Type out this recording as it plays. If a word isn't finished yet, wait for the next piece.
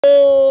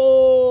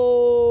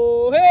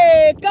Oh,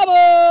 hey, come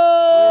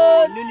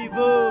on!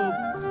 Lollipop!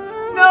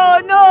 No,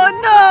 no,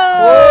 no!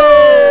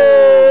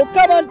 Oh,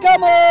 come on,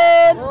 come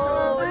on!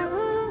 Oh,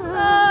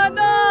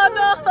 no,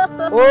 no!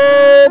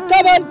 Oh,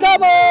 come on,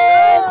 come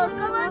on! Oh,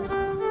 come on!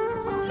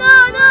 No,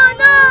 no,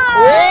 no!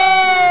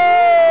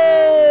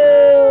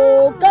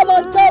 Oh, come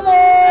on, come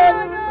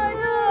on! No,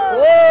 no!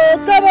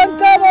 Oh, come on,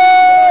 come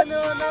on!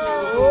 No, no!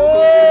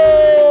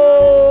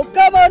 Oh,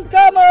 come on,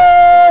 come on!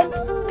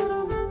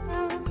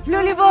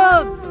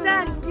 Lollipop!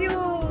 Thank you!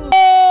 Oh,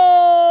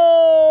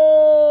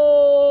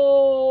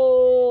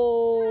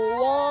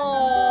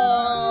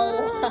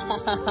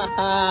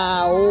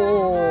 wow!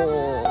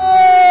 Oh.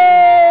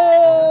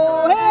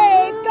 Oh,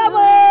 hey, come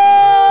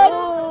on!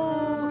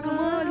 Oh, come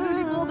on,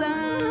 Lollipop!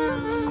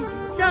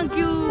 Thank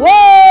you!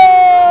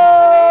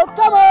 Whoa,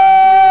 come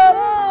on!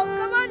 Oh,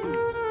 come on!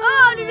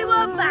 Oh,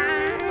 Lollipop!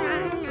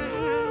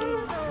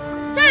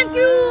 Thank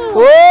you!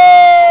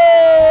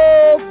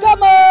 Oh,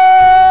 come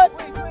on!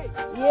 Wait.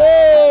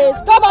 Yes,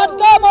 come on,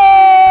 come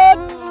on!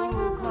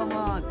 Oh, come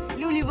on,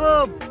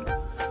 Lollipop!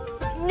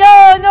 No,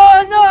 no,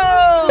 no!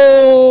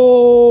 Oh!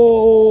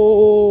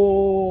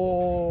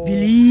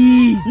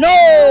 Please! No!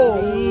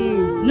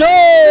 Please! No!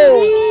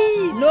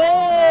 Please! No!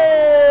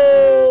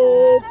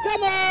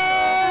 Come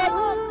on!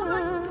 Oh, come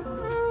on!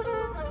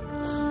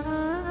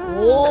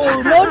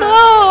 Oh, no, no!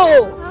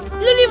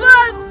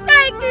 Lollipop!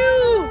 Thank you!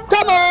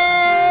 Come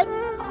on!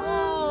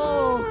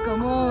 Oh,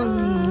 come on!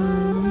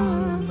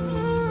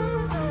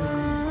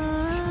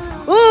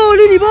 Oh,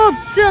 Lollipop!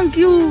 Thank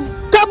you!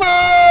 Come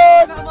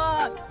on! Come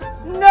on!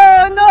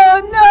 No, no,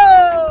 no!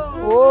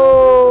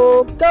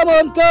 Oh, come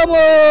on, come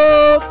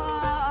on!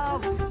 Oh,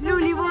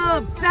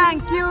 Lollipop!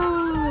 Thank you!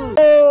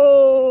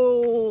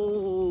 Oh!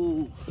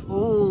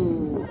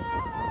 Oh!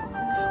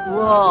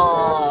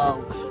 Wow!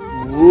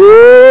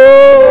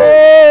 Whoa!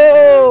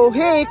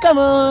 Hey, come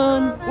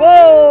on!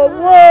 Whoa,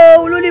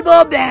 whoa,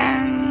 Lollipop!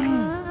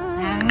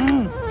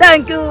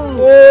 Thank you!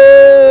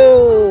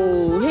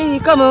 Oh! Hey,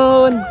 come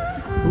on!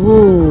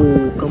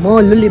 Oh, come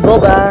on,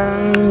 Lollipop!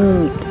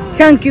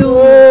 Thank you!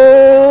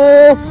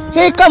 Oh!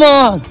 Hey, come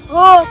on!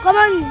 Oh, come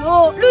on!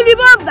 Oh,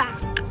 Lollipop!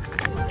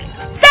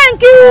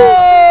 Thank you!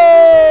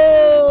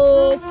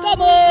 Oh!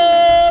 Come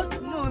on!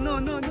 No, no,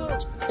 no, no!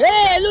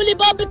 Hey,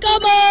 Lollipop,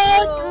 come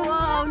on! Oh,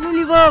 wow,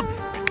 Lollipop!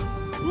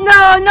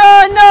 No,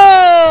 no, no!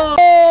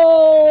 Oh!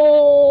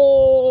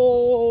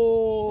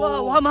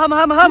 Wow, ham! No!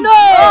 Oh, mam!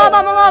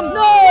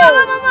 No!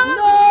 Mam!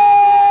 No!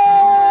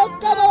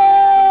 Come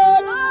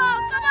on! Oh,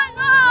 come on!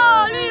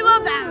 Oh,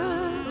 Lollipop!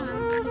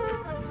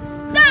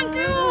 Thank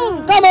you!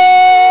 Come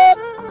on!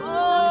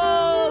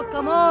 Oh,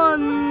 come on!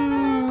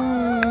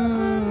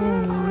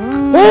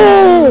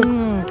 Oh!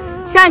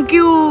 Thank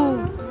you!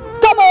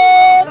 Come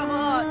on! Come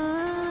on!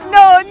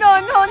 No, no,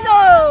 no,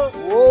 no!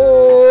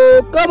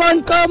 Oh! Come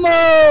on, come on!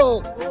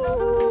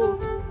 Oh.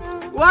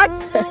 What?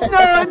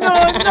 No, no,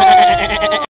 no!